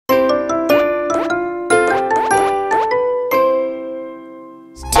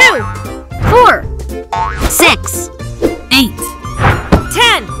6, 8,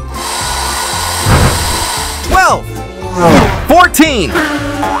 10, 12, 14,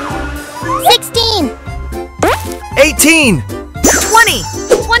 16, 18, 20,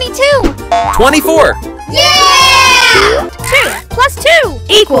 22. 24. Yeah! 2 plus 2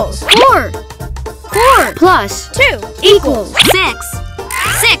 equals 4. 4 plus 2 equals 6.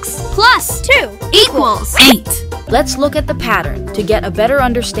 6 plus 2 equals 8. Let's look at the pattern to get a better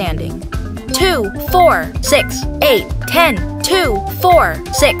understanding. 2, 4, 6, 8, 10, 2, 4,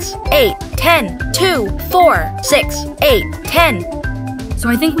 6, 8, 10, 2, 4, 6, 8, 10. So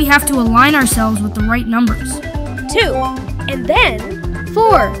I think we have to align ourselves with the right numbers. 2, and then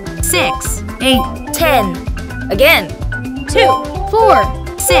 4, 6, 8, 10. Again. 2, 4,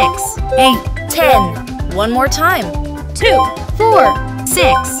 6, 8, 10. One more time. 2, 4,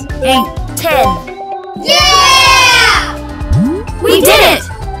 6, 8. 10. Yeah! We did it!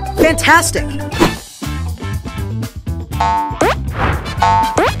 Fantastic.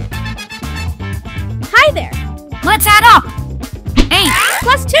 Hi there. Let's add up. 8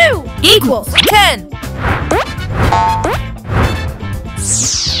 Plus 2 equals 10.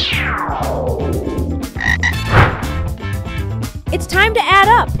 It's time to add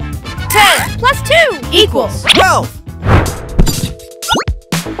up. 10 plus 2 equals 12.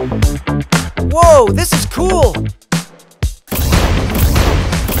 Whoa, this is cool.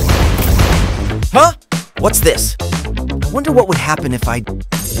 Huh? What's this? I wonder what would happen if I...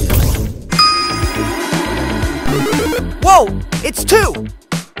 Whoa, it's 2.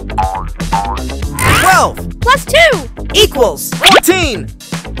 12 plus 2 equals 14.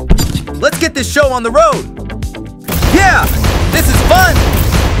 Let's get this show on the road. Yeah, this is fun.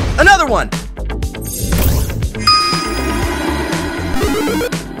 Another one.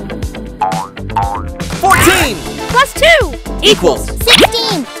 14 plus 2 equals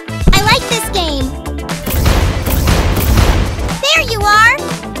 16. I like this game. There you are.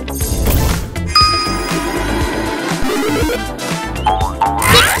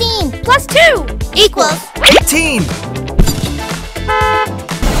 16 plus 2 equals 18.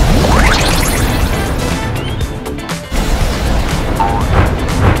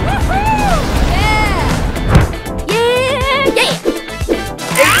 Yeah!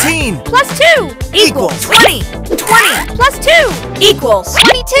 18 Plus 2 equals 20. 20 plus 2 equals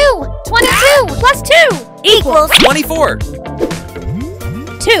 22. 22 plus 2 equals 24.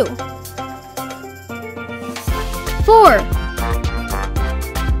 2. 4,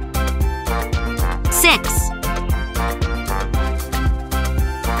 6,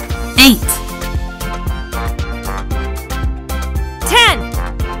 8, 10.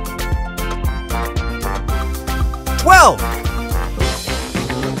 12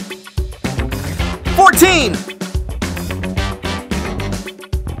 14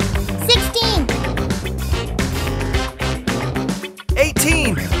 16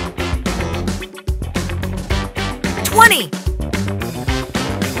 18 20.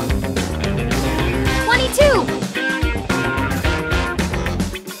 22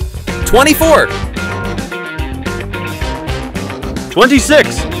 24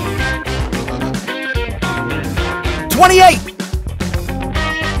 26 28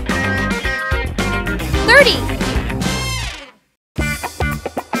 30.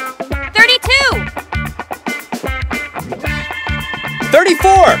 32.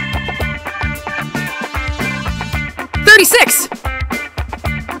 34 36.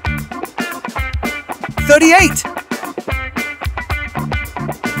 38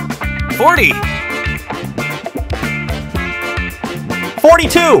 40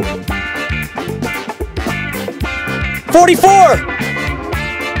 42 44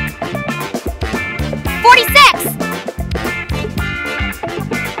 46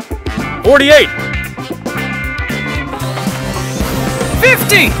 48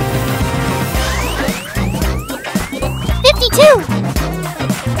 50 52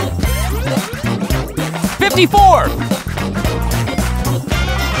 54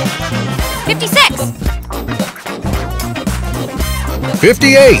 56.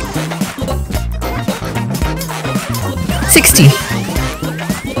 58 60.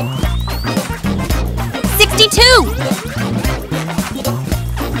 62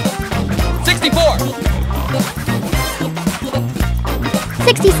 64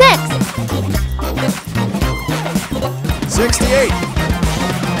 66 68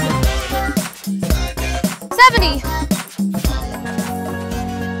 70.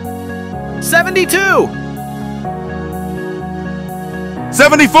 72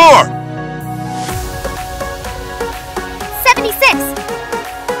 74 76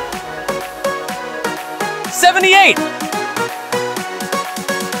 78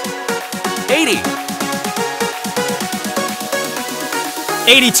 80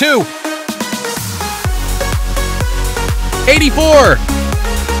 82. 84.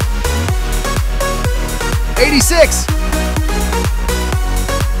 86.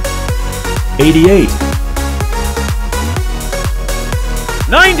 88.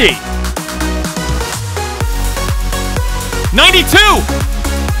 90. 92.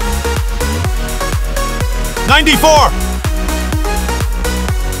 94.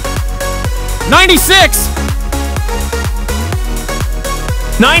 96.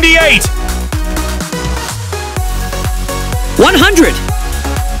 98. 100.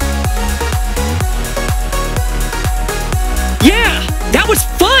 Yeah, that was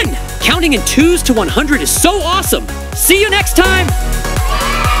fun! Counting in 2's to 100 is so awesome! See you next time!